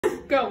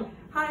Go.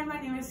 Hi,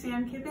 my name is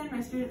Sam Kippen.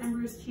 My student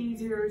number is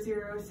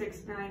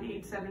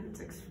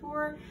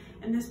T00698764.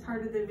 In this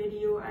part of the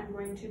video, I'm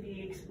going to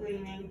be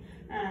explaining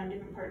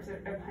different parts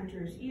of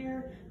Hunter's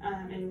ear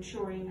and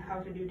showing how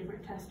to do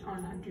different tests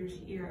on Hunter's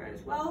ear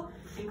as well,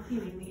 and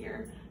cleaning the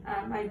ear.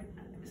 My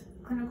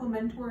clinical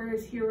mentor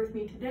is here with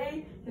me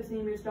today. His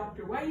name is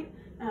Dr. White,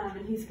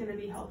 and he's going to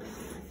be helping me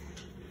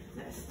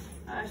with this.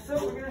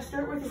 So we're going to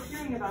start with a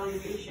hearing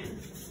evaluation.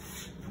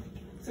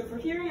 So for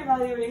hearing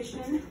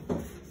evaluation,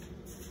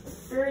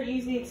 very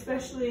easy,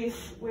 especially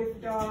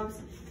with dogs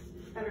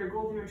that are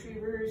golden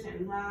retrievers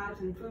and labs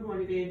and food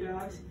motivated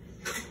dogs.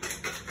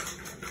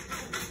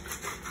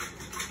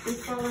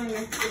 He's following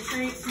the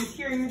treats, he's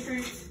hearing the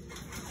treats.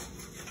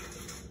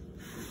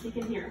 He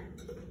can hear.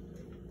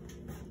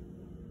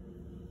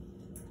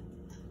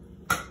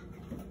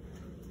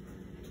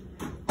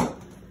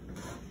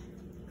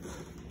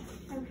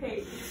 Okay,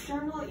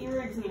 external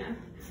ear exam.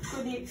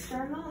 For the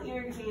external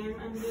ear exam,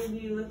 I'm going to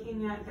be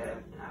looking at the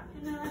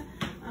pinna.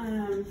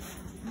 I'm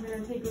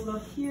going to take a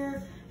look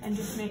here and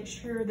just make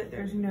sure that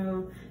there's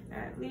no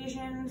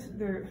lesions,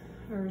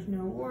 there's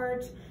no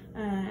warts.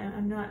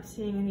 I'm not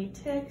seeing any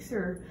ticks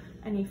or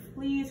any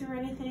fleas or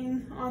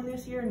anything on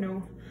this ear.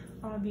 No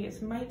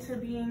obvious mites are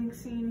being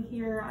seen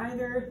here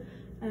either.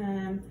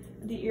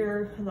 The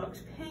ear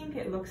looks pink,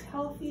 it looks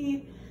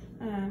healthy,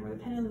 or the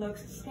pinna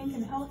looks pink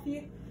and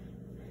healthy.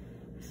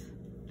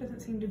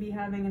 Doesn't seem to be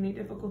having any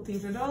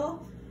difficulties at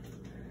all.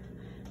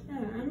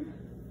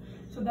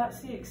 So that's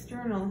the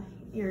external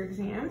ear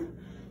exam.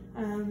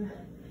 And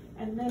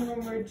then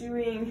when we're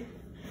doing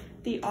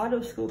the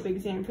otoscope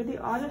exam, for the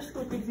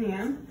otoscope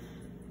exam,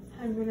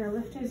 I'm going to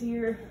lift his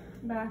ear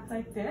back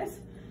like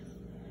this,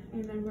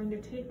 and I'm going to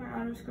take my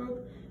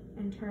otoscope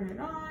and turn it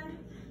on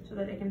so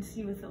that I can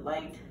see with the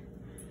light,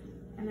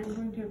 and I'm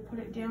going to put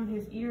it down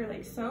his ear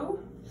like so.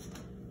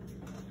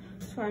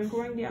 So I'm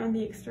going down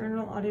the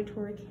external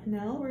auditory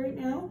canal right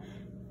now,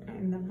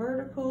 and the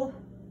vertical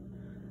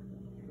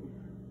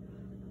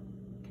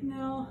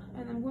canal,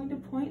 and I'm going to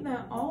point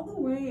that all the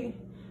way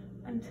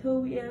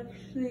until we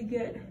actually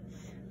get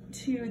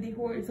to the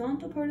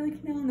horizontal part of the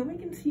canal, and then we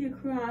can see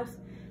across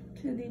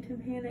to the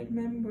tympanic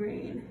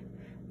membrane,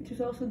 which is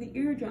also the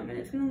eardrum, and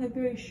it's going to look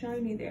very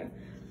shiny there,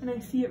 and I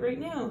see it right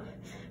now.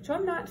 So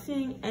I'm not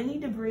seeing any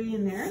debris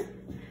in there.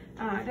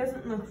 It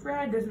doesn't look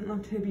red, doesn't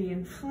look to be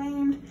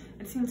inflamed.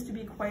 It seems to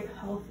be quite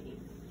healthy.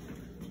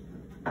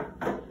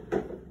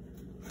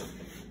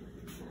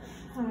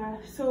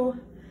 So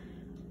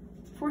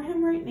for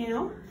him right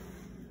now,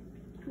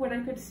 what I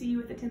could see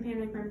with the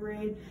tympanic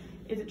membrane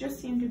is it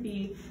just seemed to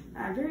be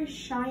very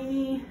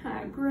shiny,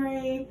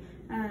 gray,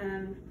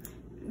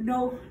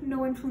 no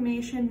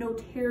inflammation, no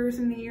tears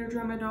in the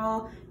eardrum at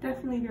all,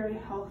 definitely very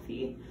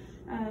healthy.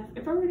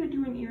 If I were to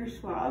do an ear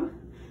swab,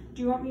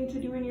 do you want me to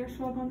do an ear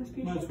swab on this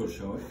patient? Might as well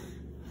show it.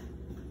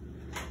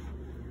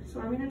 So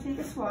I'm going to take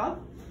a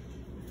swab.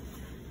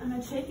 I'm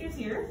going to take his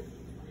ear,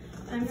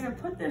 and I'm going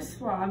to put this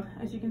swab,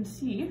 as you can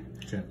see,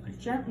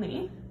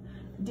 gently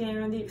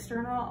down the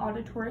external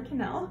auditory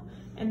canal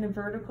and the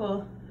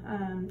vertical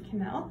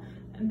canal.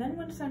 And then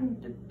once I'm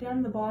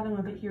down the bottom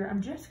of it here,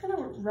 I'm just going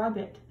to rub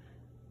it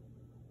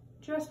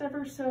just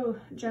ever so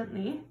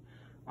gently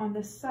on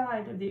the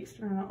side of the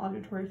external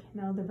auditory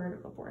canal, the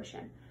vertical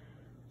portion.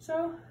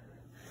 So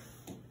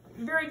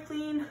very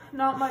clean,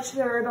 not much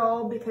there at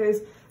all,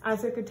 because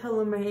as I could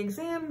tell in my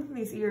exam,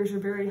 these ears are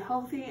very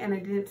healthy and I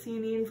didn't see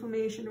any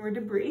inflammation or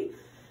debris.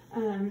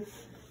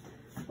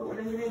 But what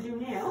I'm going to do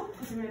now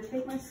is I'm going to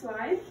take my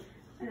slide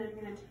and I'm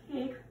going to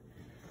take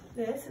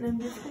this and I'm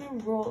just going to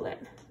roll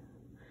it.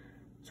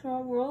 So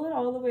I'll roll it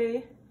all the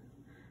way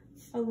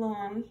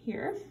along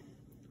here,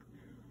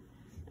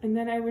 and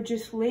then I would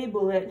just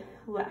label it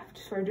left.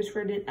 So I just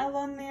write an L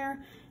on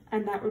there,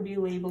 and that would be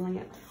labeling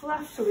it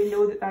left, so we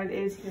know that that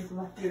is his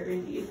left ear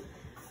indeed.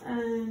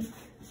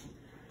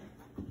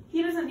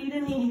 He doesn't need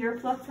any hair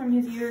plucked from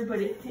his ear, but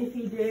if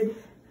he did,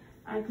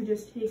 I could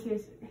just take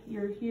his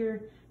ear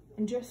here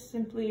and just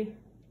simply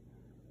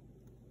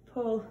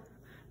pull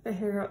the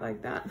hair out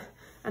like that,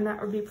 and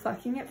that would be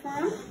plucking it for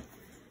him.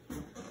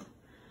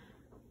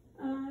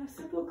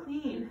 Simple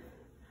clean.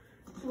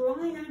 So we're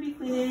only going to be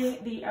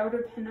cleaning the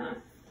outer pinna.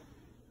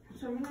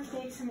 So I'm going to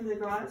take some of the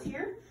gauze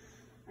here,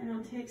 and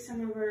I'll take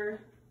some of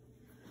our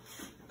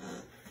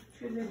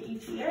Trizid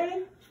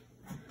ETA,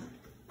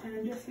 and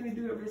I'm just going to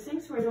do it over the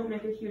sink so I don't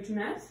make a huge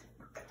mess.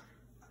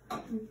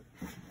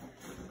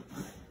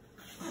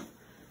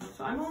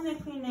 So I'm only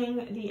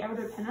cleaning the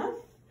outer pinna,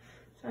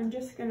 so I'm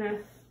just going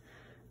to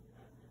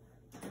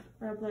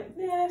rub like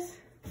this.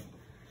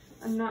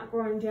 I'm not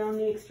going down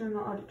the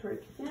external auditory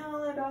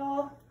canal at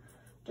all,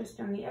 just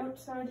on the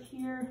outside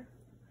here.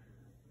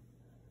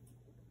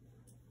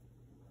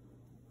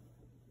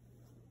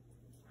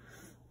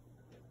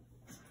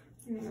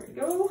 And there we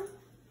go.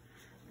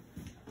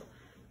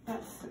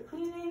 That's the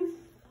cleaning.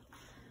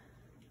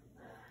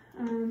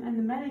 And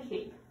the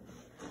Medicaid.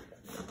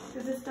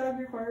 Does this dog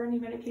require any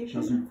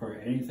medication? Doesn't require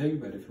anything,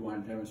 but if you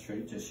want to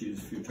demonstrate, just use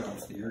a few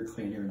drops of the ear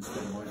cleaner instead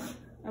of oil.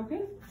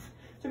 Okay.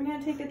 So I'm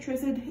gonna take a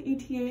Trizid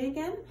ETA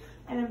again,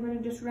 and I'm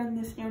gonna just run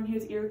this down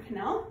his ear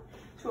canal.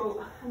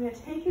 So I'm gonna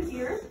take his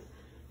ear,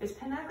 just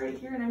pin that right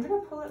here, and I'm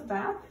gonna pull it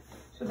back,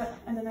 so that,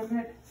 and then I'm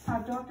gonna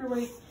have Dr.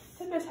 White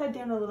tip his head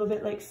down a little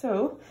bit like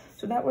so,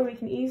 so that way we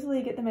can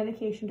easily get the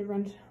medication to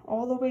run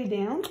all the way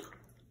down.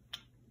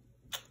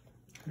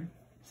 Okay.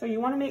 So you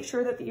wanna make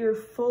sure that the ear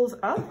fills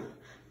up,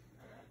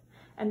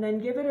 and then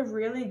give it a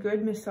really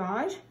good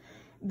massage.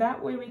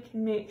 That way we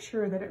can make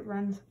sure that it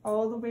runs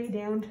all the way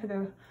down to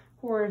the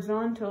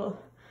horizontal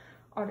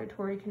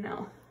auditory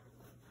canal.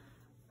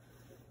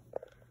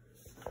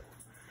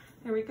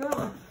 There we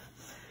go.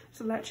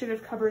 So that should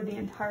have covered the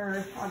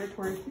entire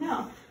auditory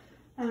canal.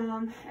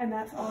 And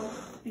that's all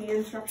the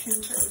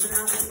instructions that we're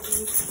going to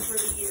use for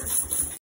the ear.